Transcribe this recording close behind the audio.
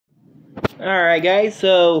Alright guys,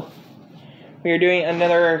 so we are doing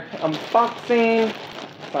another unboxing.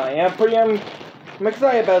 I'm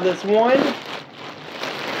excited about this one.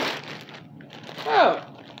 Oh,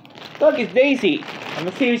 look, it's Daisy. I'm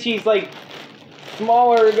gonna see if she's like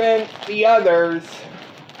smaller than the others.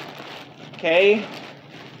 Okay.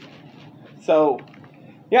 So,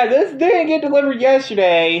 yeah, this didn't get delivered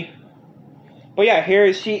yesterday. But yeah,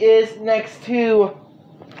 here she is next to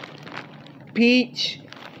Peach.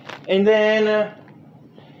 And then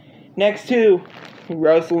next to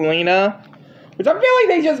Rosalina. Which I feel like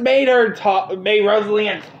they just made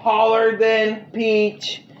Rosalina taller than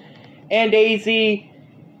Peach and Daisy.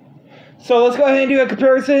 So let's go ahead and do a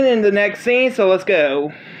comparison in the next scene. So let's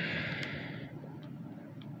go.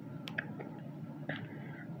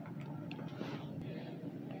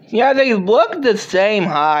 Yeah, they look the same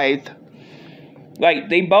height. Like,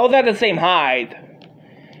 they both have the same height.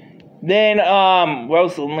 Then,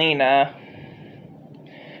 Rosalina.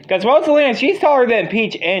 Because Rosalina, she's taller than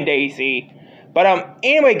Peach and Daisy. But,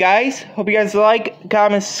 anyway, guys, hope you guys like,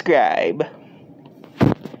 comment, subscribe.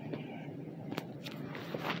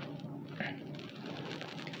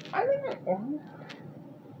 I think